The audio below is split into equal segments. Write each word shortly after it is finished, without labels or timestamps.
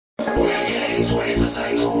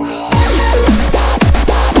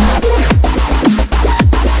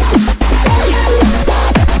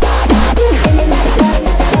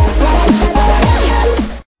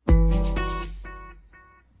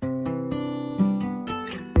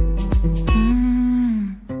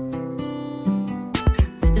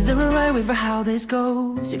For how this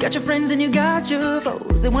goes, you got your friends and you got your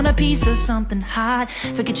foes. They want a piece of something hot,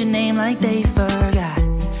 forget your name like they forgot.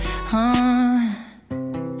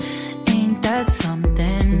 Ain't that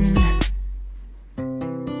something?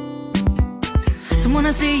 Someone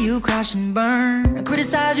I see you crash and burn, I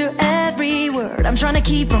criticize your every word. I'm trying to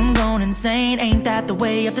keep from going insane. Ain't that the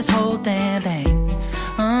way of this whole damn thing?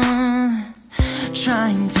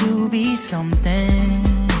 Trying to be something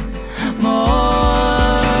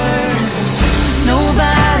more.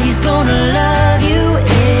 Nobody's gonna love you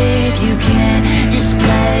if you can't just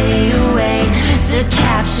play a way to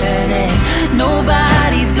capture this.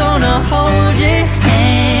 Nobody's gonna hold your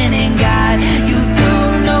hand and guide you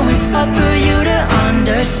through. No, it's up for you to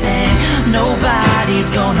understand. Nobody's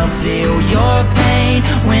gonna feel your pain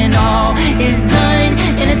when all is done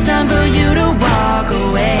and it's time for you to walk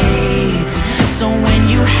away. So when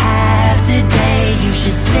you have today, you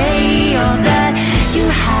should say all that you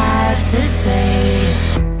have to say.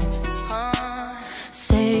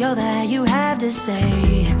 Say all that you have to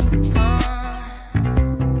say.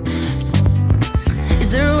 Is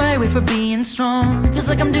there a right way for being strong? Feels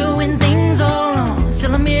like I'm doing things all wrong.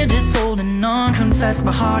 Still I'm here just holding on. Confess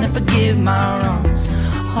my heart and forgive my wrongs.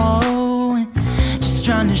 Oh, just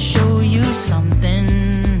trying to show you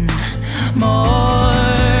something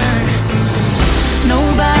more.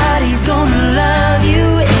 Nobody's gonna love you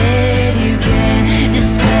if you can't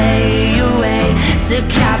display your way to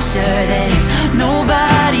capture this.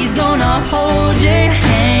 Nobody's gonna hold your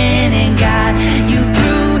hand and guide you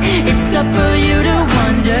through. It's up for you to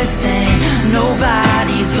understand.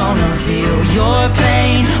 Nobody's gonna feel your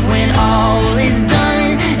pain when all is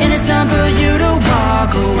done and it's time for you to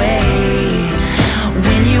walk away.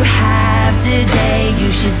 When you have today, you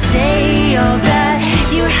should say all that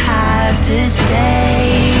you have to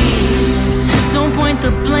say. Don't point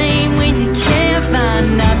the blame when you can't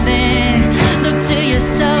find nothing. Look to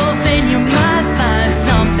yourself and you might find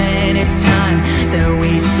something. It's time that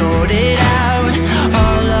we sort it out,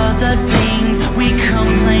 all of the things we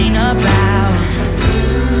complain about.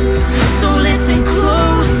 So listen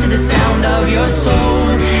close to the sound of your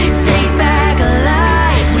soul. Take back a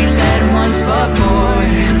life we led once before.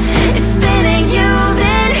 If it ain't you,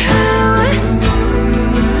 then who?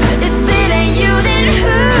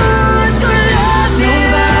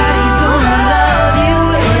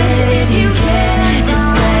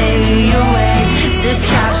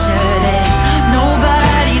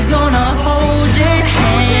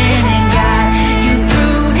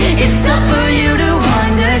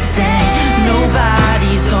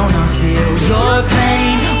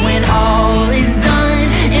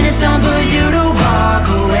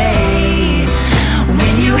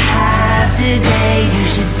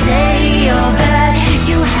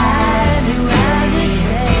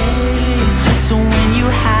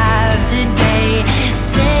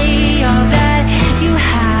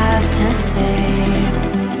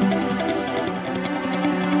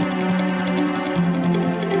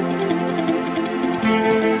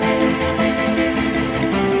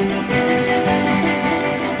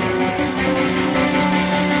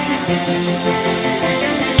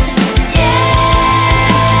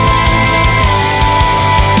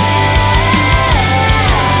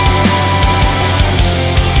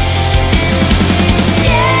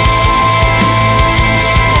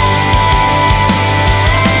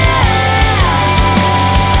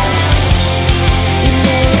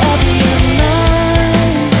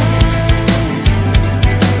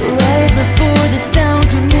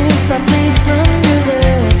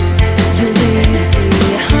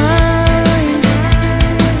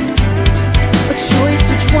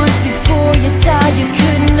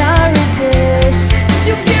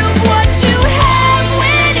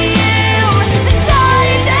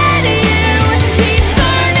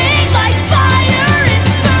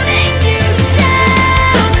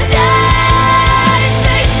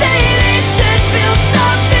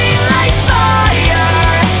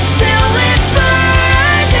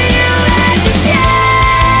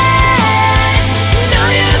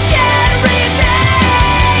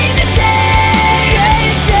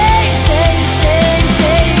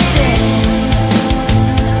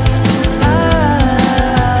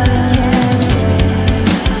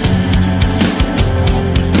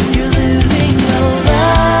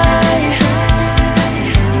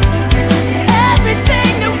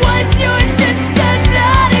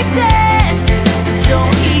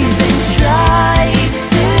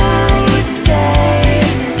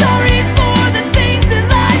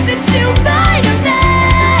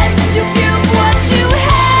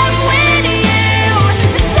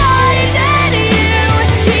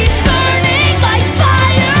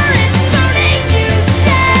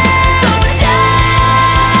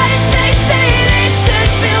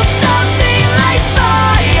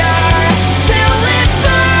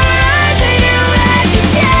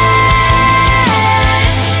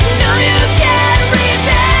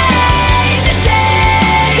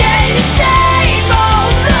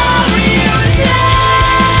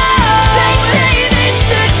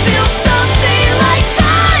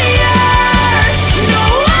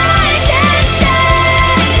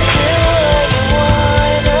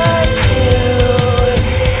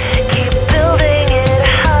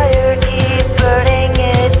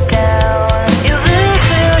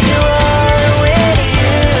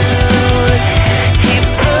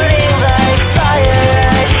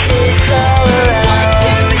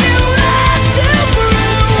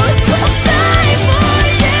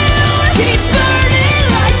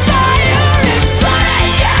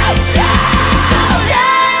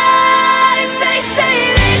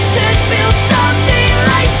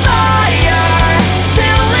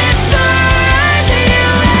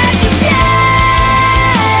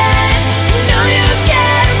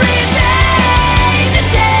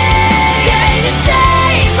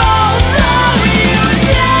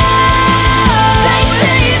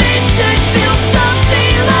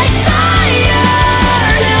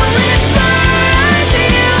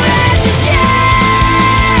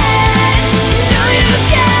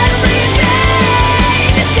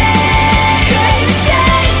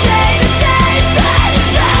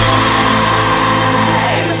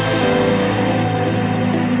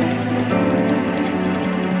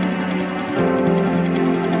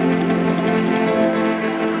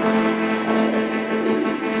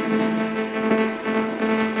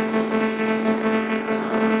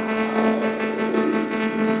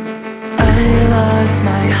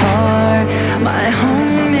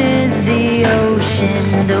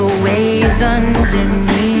 ocean, the waves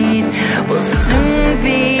underneath will soon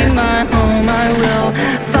be my home. I will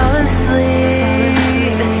fall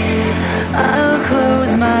asleep. I'll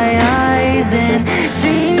close my eyes and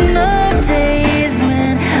dream of days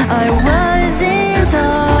when I wasn't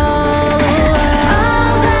all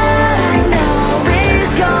that I know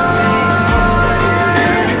is gone.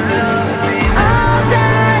 All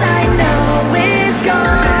that I know is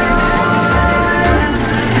gone.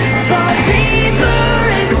 Fall deeper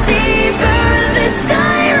and deeper, the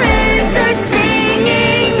sirens are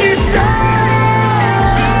singing your songs.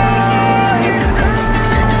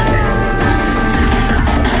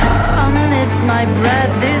 I'll miss my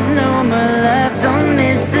breath, there's no more left. I'll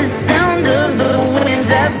miss the sound of the wind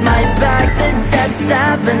at my back. The depths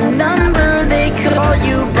have a number, they call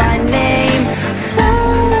you by